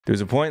There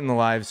was a point in the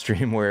live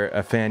stream where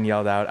a fan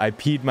yelled out, "I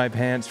peed my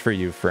pants for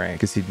you, Frank,"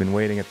 because he'd been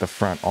waiting at the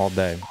front all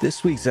day.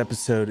 This week's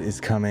episode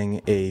is coming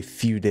a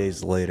few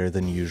days later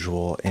than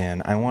usual,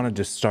 and I wanted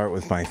to start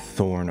with my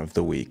thorn of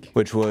the week,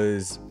 which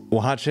was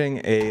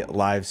watching a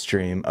live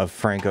stream of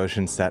Frank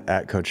Ocean's set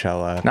at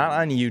Coachella. Not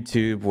on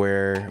YouTube,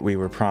 where we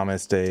were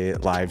promised a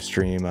live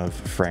stream of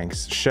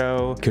Frank's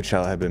show.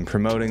 Coachella had been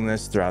promoting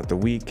this throughout the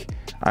week.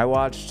 I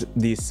watched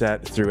the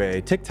set through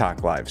a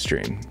TikTok live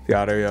stream. The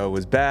audio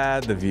was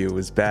bad, the view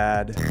was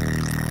bad.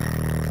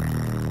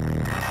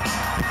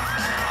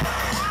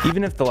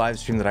 Even if the live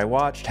stream that I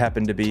watched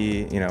happened to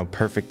be,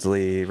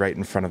 perfectly right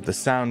in front of the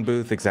sound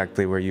booth,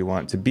 exactly where you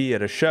want to be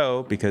at a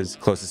show, because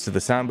closest to the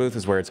sound booth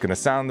is where it's going to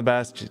sound the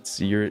best. It's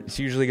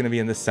usually going to be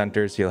in the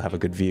center, so you'll have a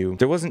good view.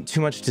 There wasn't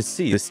too much to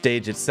see. The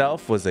stage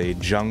itself was a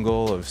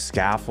jungle of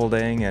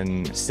scaffolding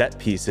and set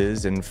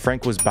pieces, and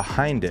Frank was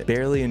behind it,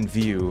 barely in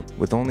view,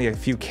 with only a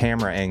few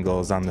camera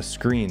angles on the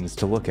screens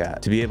to look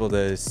at. To be able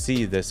to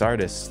see this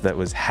artist that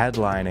was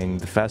headlining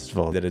the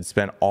festival, that had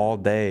spent all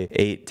day,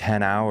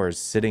 8-10 hours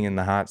sitting in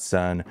the hot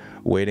sun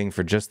waiting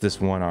for just this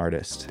one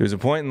artist. There was a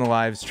point in the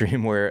live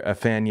stream where a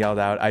fan yelled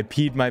out, "I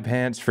peed my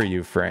pants for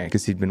you, Frank,"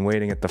 because he'd been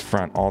waiting at the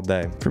front all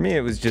day. For me,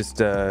 it was just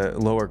a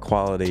lower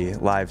quality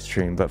live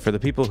stream, but for the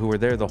people who were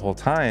there the whole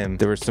time,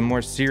 there were some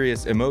more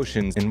serious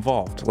emotions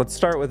involved. Let's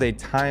start with a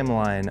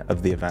timeline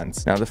of the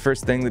events. Now, the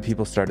first thing that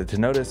people started to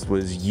notice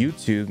was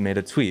YouTube made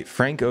a tweet.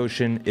 Frank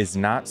Ocean is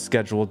not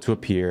scheduled to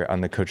appear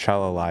on the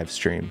Coachella live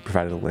stream.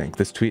 Provided a link.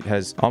 This tweet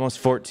has almost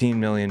 14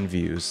 million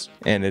views,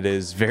 and it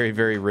is very,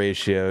 very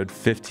ratioed.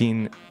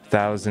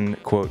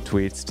 15,000 quote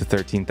tweets to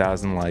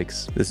 13,000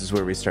 likes. This is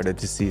where we started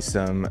to see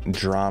some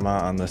drama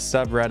on the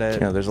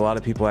subreddit. There's a lot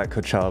of people at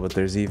Coachella, but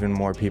there's even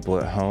more people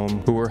at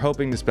home who were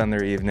hoping to spend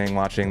their evening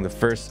watching the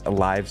first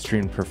live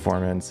stream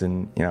performance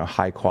in,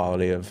 high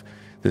quality of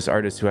this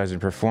artist who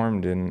hasn't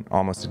performed in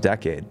almost a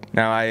decade.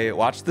 Now, I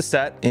watched the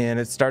set,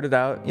 and it started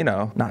out,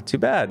 not too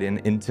bad, an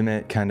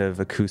intimate kind of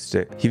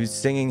acoustic. He was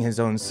singing his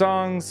own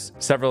songs.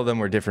 Several of them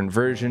were different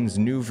versions,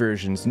 new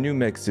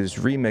mixes,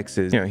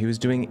 remixes. He was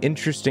doing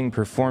interesting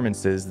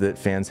performances that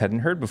fans hadn't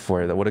heard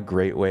before. What a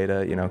great way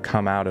to,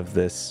 come out of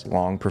this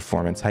long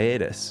performance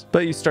hiatus.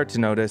 But you start to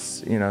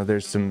notice,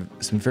 there's some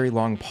very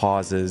long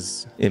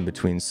pauses in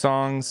between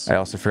songs. I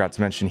also forgot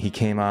to mention he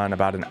came on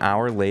about an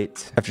hour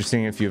late. After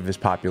singing a few of his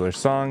popular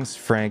songs,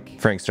 Frank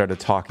started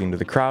talking to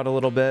the crowd a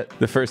little bit.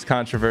 The first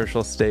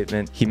controversial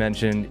statement, he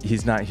mentioned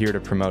he's not here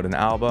to promote an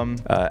album.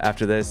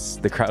 After this,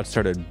 the crowd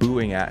started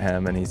booing at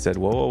him, and he said,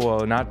 whoa,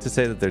 not to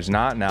say that there's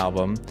not an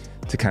album,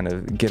 to kind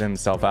of get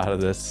himself out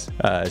of this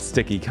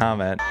sticky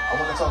comment. I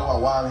want to talk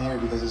about why I'm here,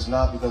 because it's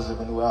not because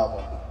of a new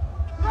album.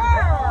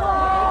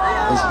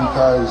 It's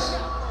because,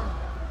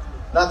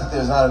 not that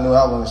there's not a new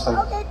album, it's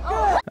like...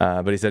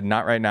 But he said,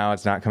 not right now,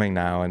 it's not coming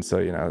now. And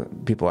so,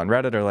 people on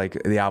Reddit are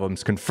like, the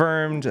album's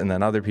confirmed. And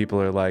then other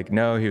people are like,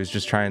 no, he was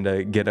just trying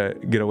to get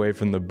away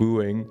from the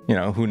booing.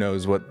 Who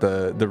knows what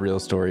the real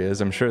story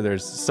is. I'm sure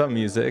there's some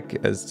music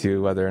as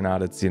to whether or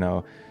not it's,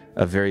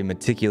 a very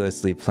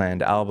meticulously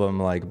planned album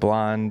like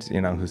Blonde,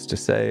 who's to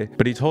say.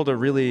 But he told a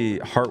really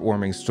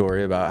heartwarming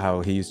story about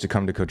how he used to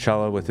come to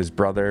Coachella with his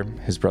brother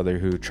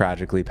who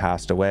tragically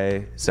passed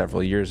away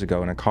several years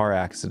ago in a car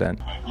accident.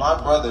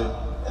 My brother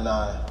and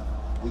I,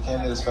 we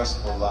came to this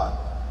festival a lot,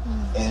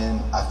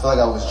 and I feel like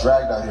I was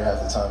dragged out here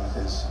half the time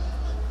because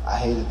I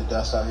hated the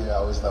dust out here. I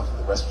always left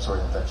with a respiratory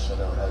infection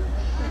or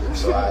whatever.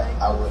 So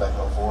I would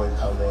avoid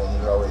coming.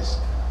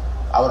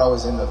 I would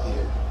always end up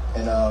here.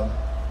 And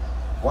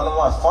one of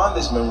my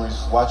fondest memories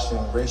was watching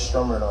Ray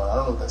Strummer, I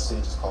don't know what that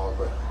stage is called,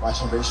 but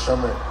watching Ray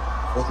Strummer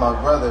with my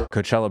brother.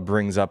 Coachella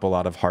brings up a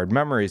lot of hard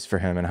memories for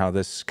him and how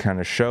this kind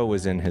of show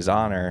was in his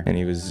honor, and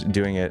he was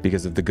doing it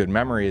because of the good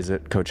memories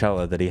at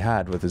Coachella that he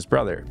had with his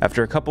brother.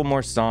 After a couple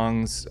more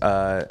songs,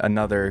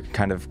 another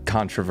kind of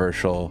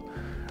controversial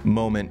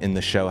moment in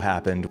the show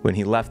happened when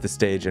he left the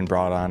stage and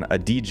brought on a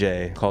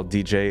DJ called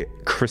DJ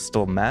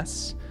Crystal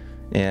Mess.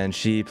 And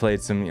she played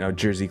some,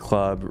 Jersey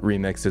Club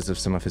remixes of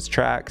some of his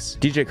tracks.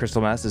 DJ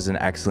Crystal Mess is an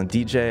excellent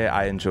DJ.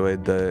 I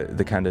enjoyed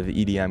the kind of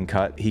EDM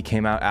cut. He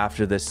came out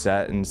after this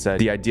set and said,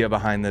 the idea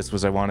behind this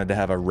was I wanted to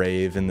have a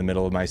rave in the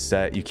middle of my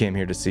set. You came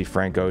here to see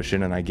Frank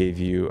Ocean, and I gave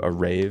you a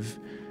rave.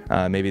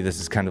 Maybe this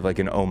is kind of like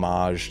an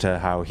homage to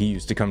how he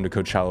used to come to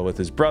Coachella with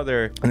his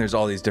brother. And there's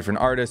all these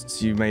different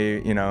artists. You may,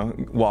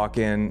 walk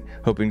in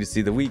hoping to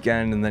see The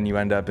Weeknd, and then you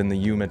end up in the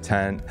Yuma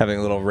tent having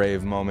a little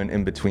rave moment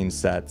in between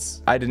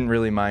sets. I didn't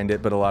really mind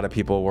it, but a lot of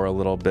people were a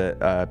little bit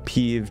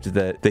peeved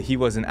that he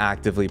wasn't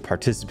actively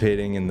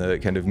participating in the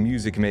kind of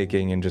music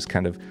making and just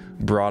kind of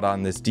brought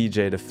on this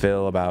DJ to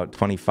fill about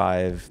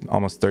 25,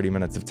 almost 30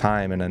 minutes of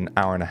time in an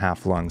hour and a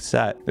half long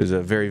set. There's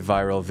a very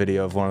viral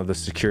video of one of the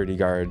security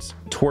guards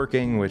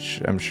twerking, which which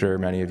I'm sure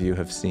many of you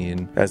have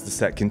seen. As the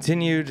set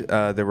continued,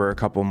 there were a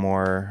couple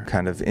more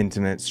kind of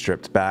intimate,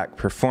 stripped back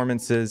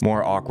performances,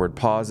 more awkward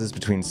pauses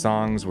between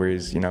songs where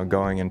he's,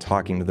 going and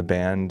talking to the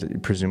band,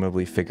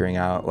 presumably figuring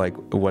out like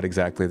what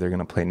exactly they're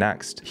gonna play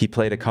next. He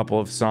played a couple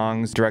of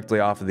songs directly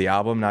off of the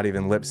album, not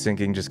even lip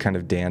syncing, just kind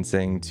of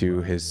dancing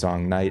to his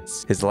song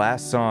Nights. His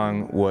last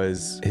song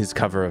was his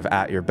cover of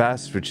At Your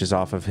Best, which is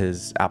off of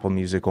his Apple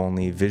Music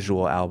only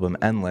visual album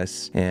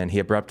Endless, and he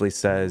abruptly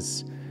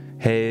says,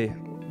 "Hey,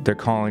 they're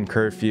calling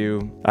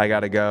curfew, I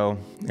gotta go,"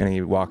 and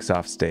he walks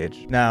off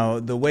stage. Now,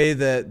 the way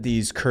that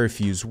these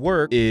curfews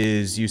work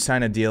is you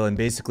sign a deal and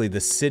basically the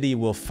city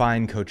will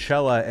fine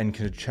Coachella and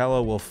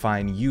Coachella will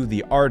fine you,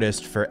 the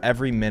artist, for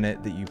every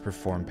minute that you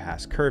perform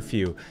past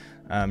curfew.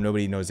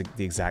 Nobody knows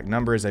the exact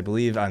numbers. I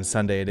believe on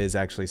Sunday it is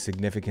actually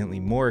significantly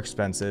more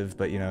expensive,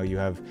 but you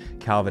have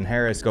Calvin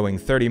Harris going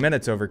 30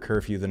 minutes over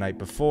curfew the night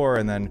before,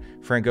 and then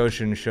Frank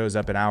Ocean shows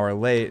up an hour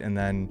late, and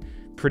then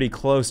pretty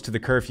close to the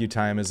curfew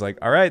time is like,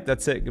 all right,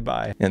 that's it,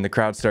 goodbye. And the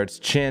crowd starts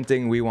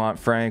chanting, "We want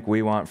Frank,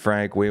 we want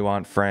Frank, we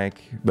want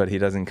Frank," but he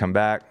doesn't come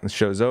back. The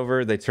show's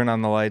over, they turn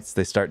on the lights,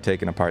 they start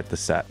taking apart the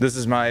set. This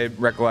is my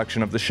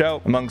recollection of the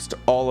show. Amongst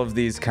all of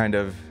these kind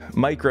of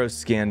micro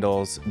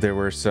scandals, there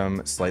were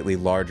some slightly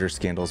larger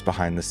scandals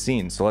behind the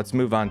scenes. So let's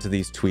move on to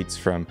these tweets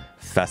from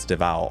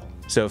Festival.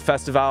 So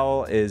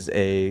Festival is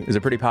a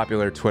pretty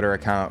popular Twitter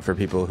account for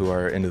people who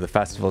are into the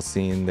festival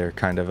scene. They're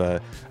kind of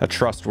a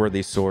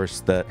trustworthy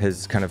source that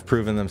has kind of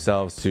proven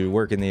themselves to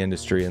work in the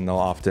industry, and they'll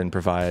often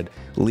provide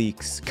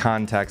leaks,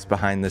 context,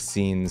 behind the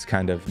scenes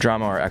kind of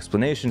drama or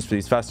explanations for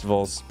these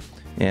festivals.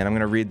 And I'm going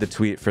to read the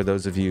tweet for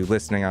those of you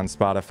listening on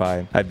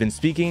Spotify. "I've been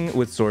speaking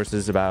with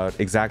sources about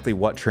exactly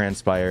what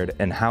transpired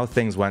and how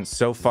things went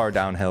so far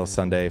downhill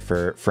Sunday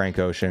for Frank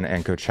Ocean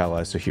and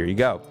Coachella, so here you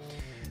go.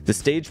 The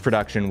stage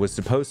production was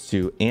supposed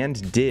to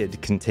and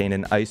did contain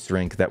an ice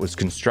rink that was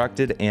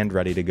constructed and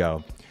ready to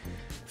go.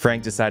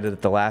 Frank decided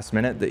at the last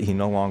minute that he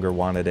no longer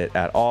wanted it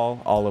at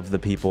all. All of the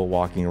people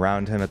walking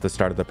around him at the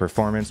start of the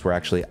performance were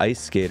actually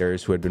ice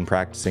skaters who had been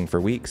practicing for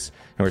weeks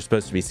and were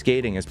supposed to be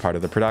skating as part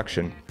of the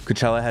production.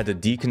 Coachella had to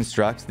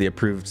deconstruct the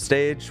approved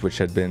stage, which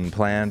had been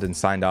planned and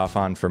signed off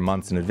on for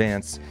months in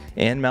advance,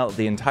 and melt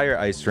the entire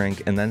ice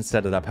rink and then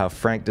set it up how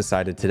Frank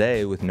decided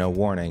today with no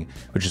warning,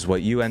 which is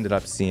what you ended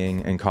up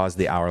seeing and caused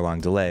the hour-long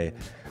delay.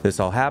 This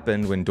all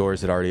happened when doors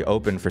had already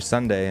opened for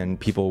Sunday and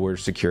people were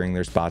securing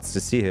their spots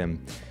to see him.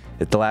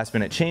 If the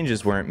last-minute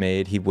changes weren't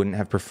made, he wouldn't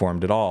have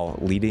performed at all,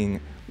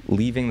 leaving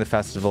the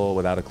festival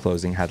without a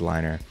closing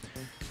headliner.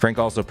 Frank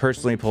also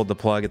personally pulled the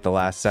plug at the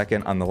last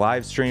second on the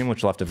live stream,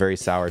 which left a very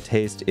sour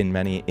taste in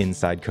many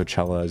inside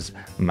Coachella's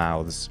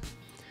mouths.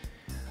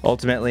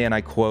 Ultimately, and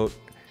I quote,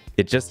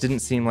 "It just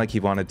didn't seem like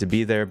he wanted to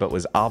be there but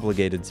was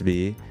obligated to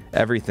be.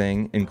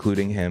 Everything,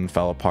 including him,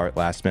 fell apart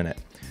last minute.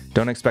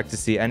 Don't expect to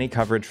see any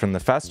coverage from the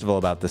festival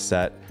about the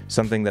set,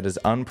 something that is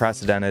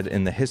unprecedented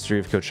in the history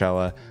of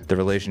Coachella. The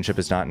relationship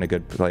is not in a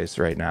good place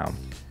right now."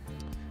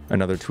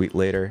 Another tweet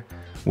later,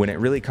 "When it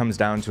really comes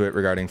down to it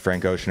regarding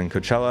Frank Ocean and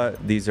Coachella,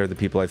 these are the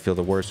people I feel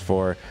the worst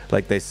for.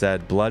 Like they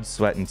said, blood,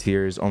 sweat, and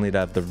tears, only to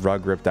have the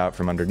rug ripped out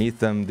from underneath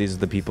them. These are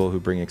the people who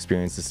bring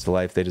experiences to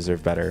life. They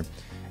deserve better."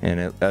 And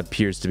it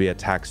appears to be a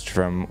text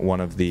from one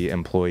of the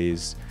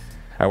employees.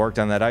 "I worked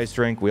on that ice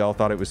rink. We all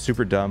thought it was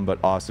super dumb, but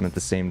awesome at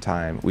the same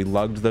time. We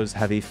lugged those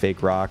heavy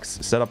fake rocks,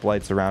 set up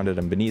lights around it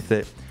and beneath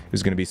it. It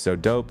was going to be so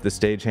dope. The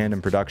stagehand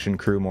and production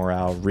crew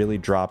morale really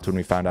dropped when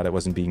we found out it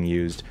wasn't being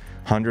used.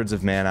 Hundreds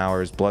of man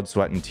hours, blood,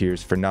 sweat, and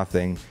tears for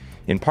nothing.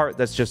 In part,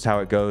 that's just how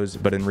it goes,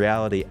 but in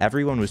reality,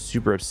 everyone was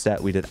super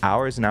upset. We did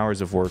hours and hours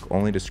of work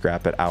only to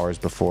scrap it hours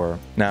before."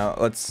 Now,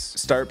 let's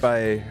start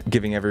by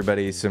giving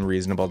everybody some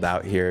reasonable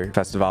doubt here.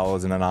 Festival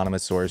is an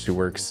anonymous source who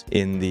works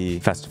in the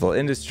festival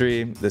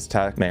industry. This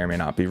tech may or may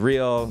not be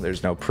real.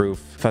 There's no proof.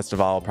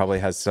 Festival probably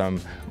has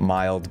some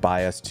mild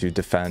bias to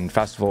defend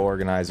festival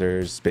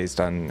organizers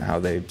based on how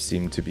they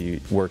seem to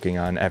be working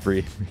on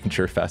every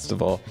major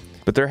festival.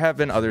 But there have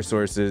been other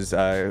sources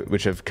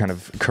which have kind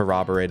of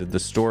corroborated the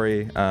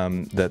story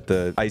that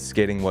the ice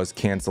skating was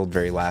canceled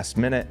very last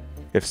minute.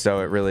 If so,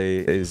 it really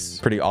is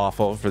pretty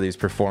awful for these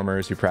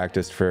performers who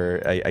practiced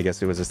for, I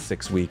guess it was a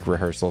 6-week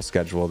rehearsal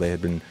schedule. They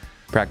had been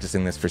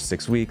practicing this for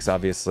 6 weeks.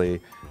 Obviously,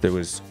 there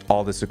was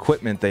all this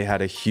equipment. They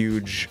had a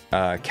huge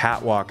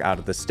catwalk out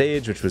of the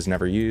stage, which was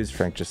never used.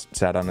 Frank just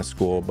sat on a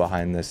stool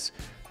behind this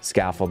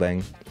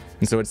scaffolding.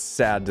 And so it's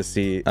sad to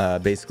see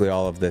basically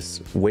all of this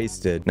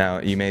wasted. Now,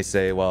 you may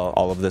say, well,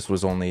 all of this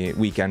was only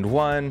weekend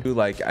one.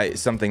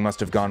 Something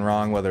must have gone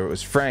wrong, whether it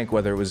was Frank,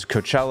 whether it was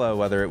Coachella,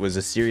 whether it was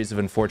a series of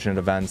unfortunate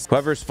events.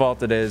 Whoever's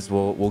fault it is,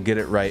 we'll get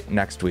it right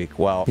next week.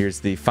 Well,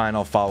 here's the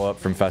final follow-up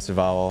from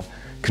Festival.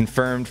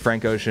 "Confirmed,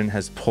 Frank Ocean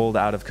has pulled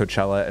out of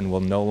Coachella and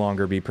will no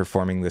longer be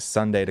performing this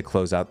Sunday to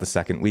close out the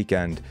second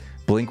weekend.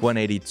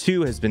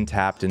 Blink-182 has been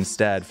tapped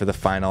instead for the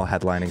final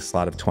headlining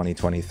slot of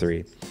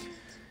 2023.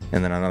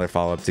 And then another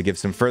follow-up to give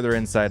some further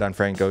insight on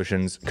Frank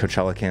Ocean's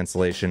Coachella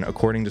cancellation.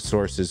 According to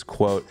sources,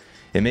 quote,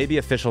 "It may be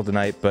official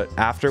tonight, but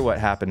after what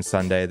happened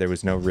Sunday, there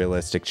was no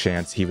realistic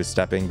chance he was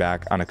stepping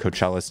back on a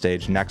Coachella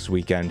stage next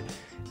weekend.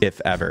 if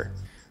ever.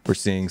 We're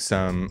seeing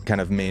some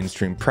kind of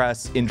mainstream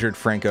press. Injured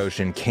Frank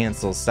Ocean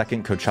cancels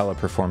second Coachella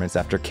performance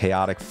after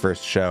chaotic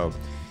first show.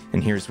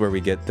 And here's where we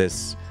get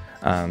this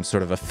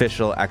sort of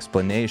official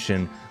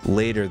explanation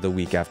later the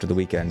week after the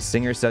weekend.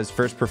 Singer says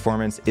first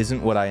performance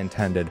isn't what I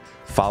intended,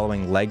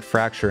 following leg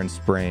fracture and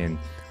sprain,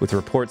 with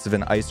reports of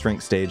an ice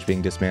rink stage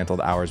being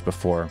dismantled hours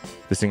before.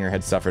 The singer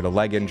had suffered a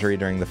leg injury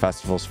during the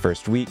festival's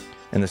first week,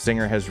 and the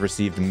singer has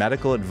received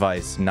medical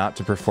advice not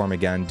to perform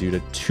again due to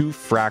 2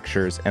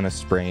 fractures and a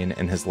sprain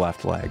in his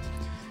left leg.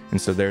 And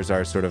so there's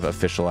our sort of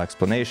official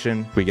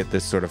explanation. We get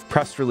this sort of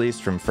press release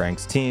from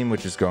Frank's team,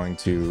 which is going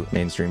to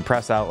mainstream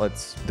press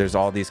outlets. There's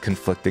all these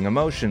conflicting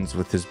emotions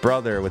with his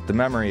brother, with the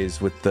memories,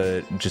 with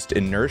the just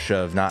inertia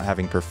of not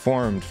having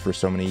performed for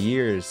so many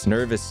years.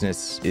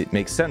 Nervousness. It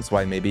makes sense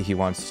why maybe he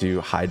wants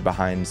to hide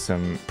behind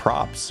some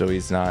props so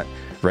he's not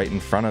right in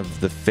front of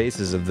the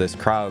faces of this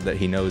crowd that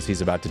he knows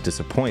he's about to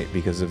disappoint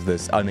because of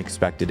this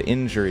unexpected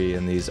injury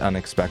and these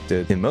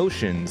unexpected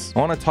emotions. I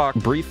want to talk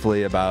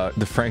briefly about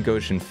the Frank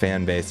Ocean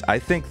fan base. I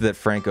think that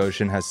Frank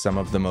Ocean has some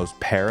of the most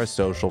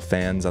parasocial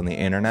fans on the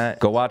internet.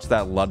 Go watch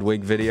that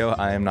Ludwig video,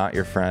 I Am Not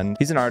Your Friend.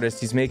 He's an artist,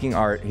 he's making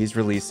art, he's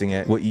releasing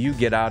it. What you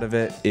get out of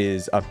it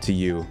is up to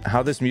you.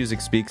 How this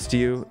music speaks to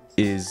you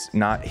is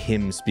not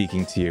him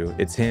speaking to you.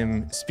 It's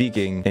him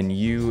speaking and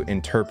you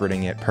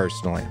interpreting it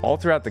personally. All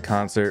throughout the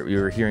concert, we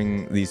were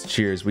hearing these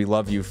cheers. We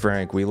love you,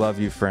 Frank. We love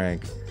you,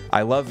 Frank.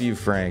 I love you,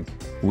 Frank.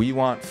 We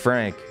want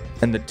Frank.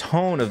 And the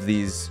tone of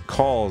these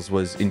calls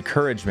was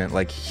encouragement,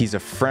 like he's a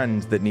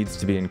friend that needs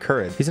to be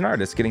encouraged. He's an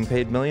artist getting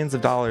paid millions of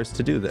dollars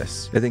to do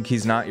this. I think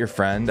he's not your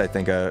friend. I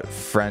think a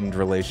friend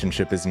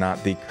relationship is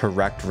not the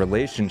correct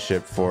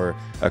relationship for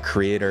a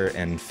creator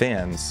and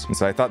fans. And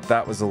so I thought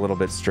that was a little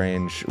bit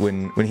strange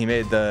when he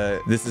made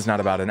the "this is not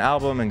about an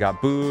album" and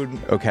got booed.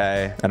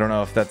 Okay, I don't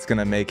know if that's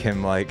gonna make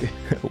him like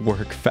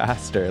work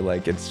faster.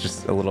 Like it's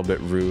just a little bit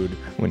rude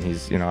when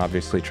he's, you know,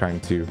 obviously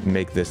trying to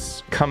make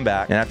this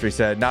comeback. And after he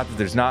said, not that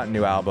there's not a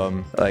new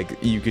album,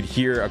 like you could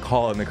hear a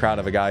call in the crowd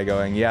of a guy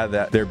going, yeah,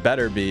 that there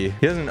better be.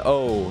 He doesn't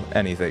owe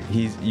anything.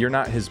 You're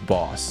not his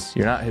boss.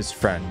 You're not his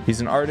friend.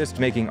 He's an artist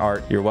making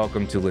art. You're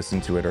welcome to listen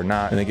to it or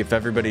not. I think if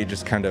everybody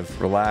just kind of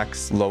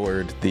relaxed,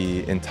 lowered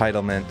the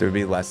entitlement, there would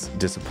be less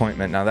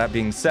disappointment. Now that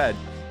being said,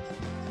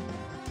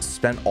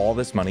 spent all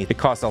this money. It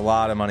costs a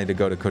lot of money to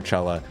go to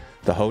Coachella.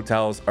 The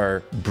hotels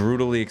are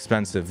brutally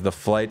expensive. The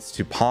flights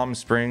to Palm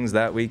Springs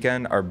that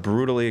weekend are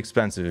brutally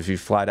expensive. If you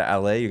fly to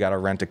LA, you gotta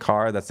rent a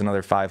car. That's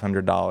another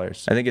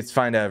 $500. I think it's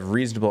fine to have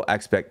reasonable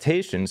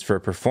expectations for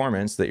a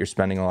performance that you're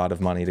spending a lot of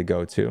money to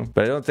go to.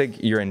 But I don't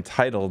think you're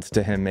entitled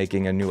to him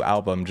making a new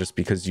album just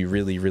because you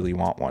really, really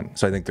want one.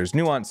 So I think there's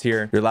nuance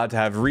here. You're allowed to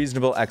have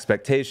reasonable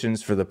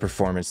expectations for the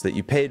performance that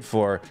you paid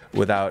for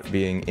without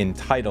being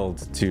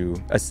entitled to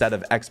a set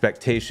of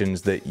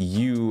expectations that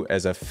you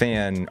as a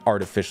fan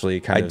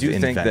artificially kind of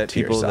think that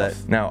people that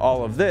now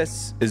all of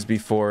this is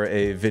before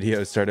a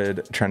video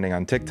started trending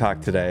on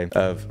TikTok today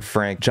of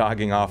Frank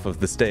jogging off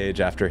of the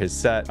stage after his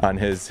set on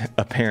his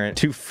apparent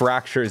 2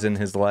 fractures in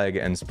his leg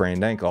and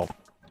sprained ankle.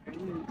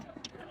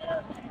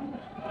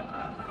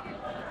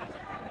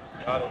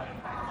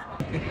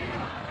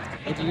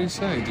 What did you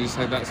say? Did you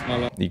say that's my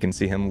life? You can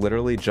see him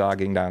literally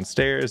jogging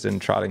downstairs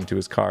and trotting to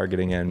his car,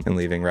 getting in and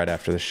leaving right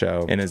after the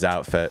show in his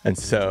outfit. And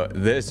so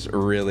this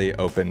really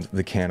opened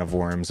the can of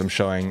worms. I'm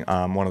showing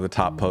one of the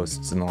top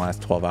posts in the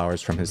last 12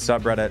 hours from his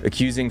subreddit,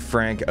 accusing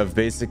Frank of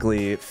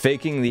basically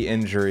faking the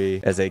injury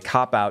as a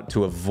cop-out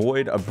to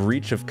avoid a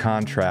breach of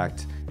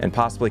contract and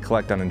possibly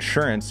collect on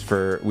insurance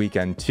for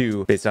weekend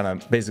 2 based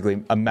on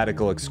basically a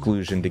medical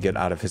exclusion to get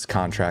out of his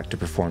contract to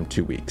perform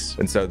 2 weeks.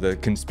 And so the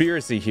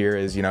conspiracy here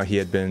is, you know, he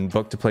had been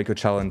booked to play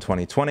Coachella in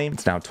 2020.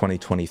 It's now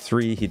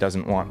 2023. He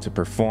doesn't want to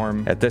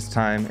perform at this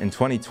time. In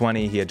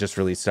 2020, he had just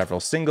released several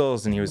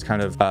singles and he was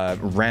kind of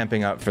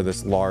ramping up for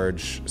this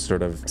large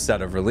sort of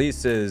set of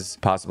releases,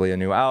 possibly a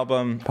new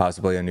album,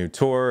 possibly a new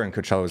tour, and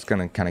Coachella was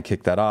gonna kind of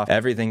kick that off.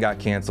 Everything got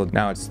canceled.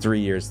 Now it's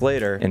 3 years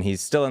later and he's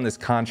still in this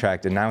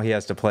contract and now he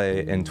has to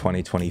play in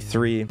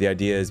 2023. The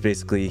idea is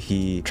basically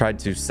he tried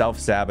to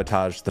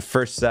self-sabotage the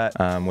first set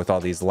with all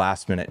these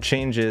last-minute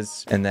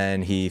changes, and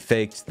then he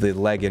faked the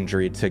leg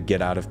injury to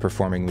get out of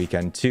performing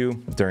weekend 2.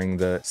 During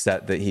the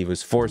set that he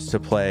was forced to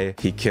play,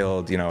 he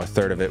killed, you know, a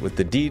third of it with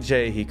the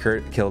DJ, he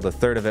killed a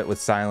third of it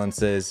with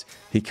silences,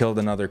 he killed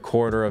another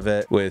quarter of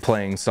it with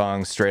playing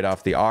songs straight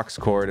off the aux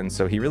cord, and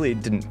so he really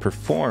didn't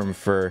perform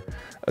for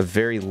a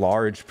very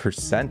large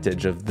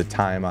percentage of the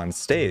time on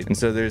stage. And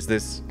so there's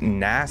this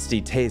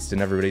nasty taste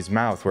in everybody's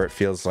mouth where it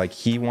feels like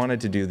he wanted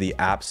to do the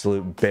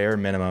absolute bare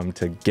minimum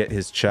to get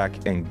his check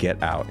and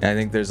get out. And I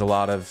think there's a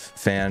lot of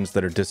fans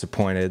that are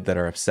disappointed, that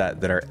are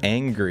upset, that are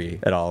angry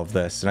at all of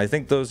this. And I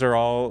think those are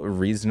all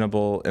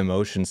reasonable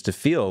emotions to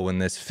feel when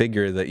this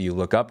figure that you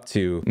look up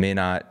to may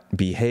not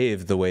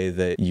behave the way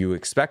that you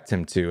expect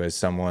him to as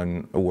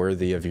someone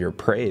worthy of your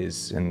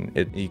praise. And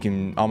you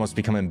can almost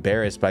become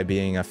embarrassed by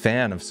being a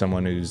fan of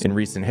someone who's in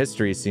recent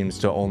history seems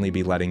to only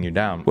be letting you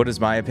down. What is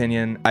my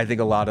opinion? I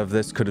think a lot of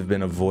this could have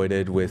been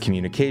avoided with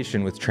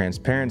communication, with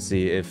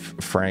transparency, if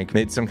Frank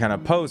made some kind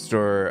of post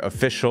or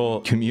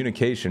official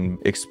communication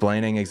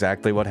explaining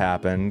exactly what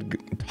happened,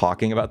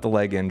 talking about the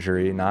leg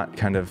injury, not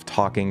kind of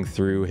talking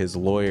through his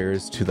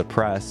lawyers to the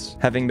press.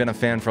 Having been a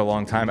fan for a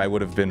long time, I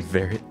would have been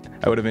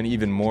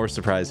even more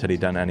surprised had he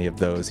done any of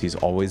those. He's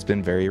always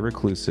been very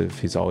reclusive.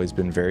 He's always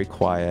been very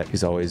quiet.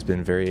 He's always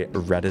been very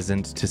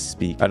reticent to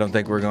speak. I don't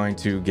think we're going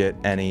to get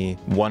any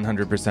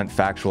 100%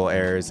 factual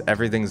errors.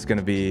 Everything's going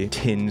to be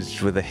tinged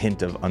with a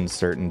hint of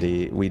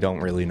uncertainty. We don't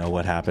really know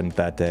what happened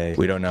that day.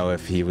 We don't know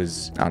if he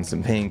was on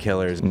some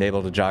painkillers and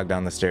able to jog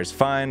down the stairs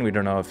fine. We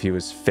don't know if he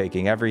was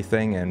faking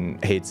everything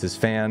and hates his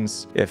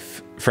fans.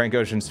 If Frank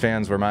Ocean's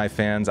fans were my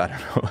fans, I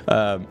don't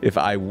know.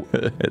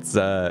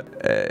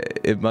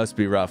 It must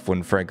be rough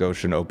when Frank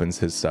Ocean opens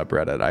his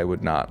subreddit. I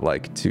would not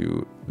like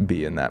to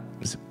be in that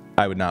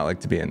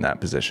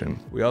position.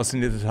 We also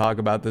need to talk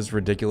about this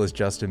ridiculous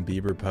Justin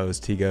Bieber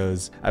post. He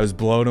goes, "I was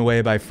blown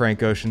away by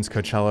Frank Ocean's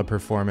Coachella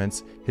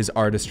performance. His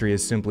artistry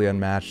is simply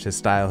unmatched. His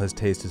style, his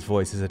taste, his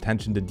voice, his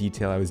attention to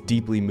detail. I was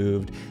deeply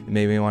moved. It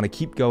made me want to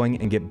keep going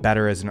and get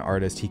better as an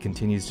artist. He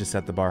continues to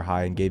set the bar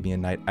high and gave me a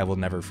night I will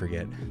never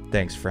forget.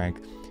 Thanks,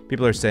 Frank."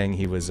 People are saying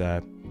he was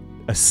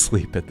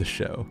asleep at the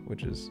show,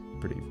 which is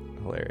pretty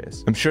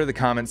hilarious. I'm sure the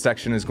comment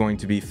section is going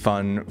to be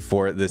fun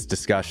for this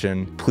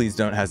discussion. Please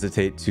don't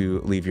hesitate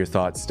to leave your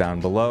thoughts down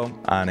below.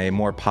 On a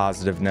more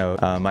positive note,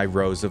 my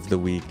rose of the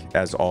week,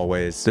 as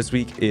always, this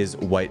week is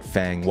White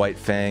Fang. White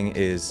Fang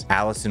is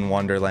Alice in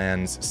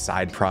Wonderland's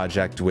side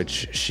project,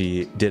 which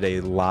she did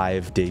a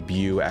live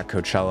debut at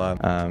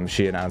Coachella.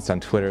 She announced on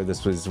Twitter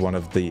this was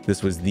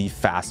the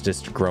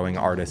fastest growing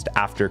artist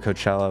after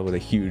Coachella, with a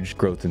huge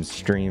growth in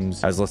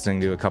streams. I was listening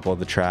to a couple of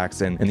the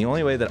tracks, and the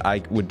only way that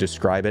I would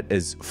describe it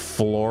is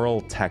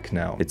floral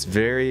techno. It's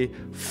very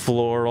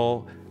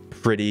floral,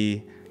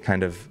 pretty,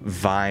 kind of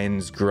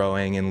vines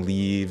growing and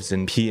leaves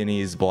and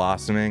peonies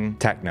blossoming.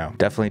 Techno.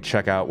 Definitely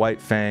check out White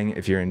Fang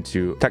if you're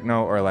into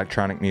techno or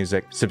electronic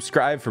music.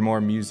 Subscribe for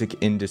more music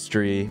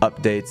industry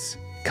updates,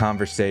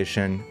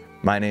 conversation.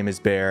 My name is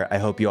Bear. I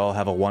hope you all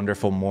have a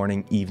wonderful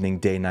morning, evening,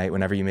 day, night,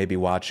 whenever you may be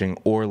watching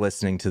or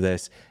listening to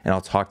this, and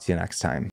I'll talk to you next time.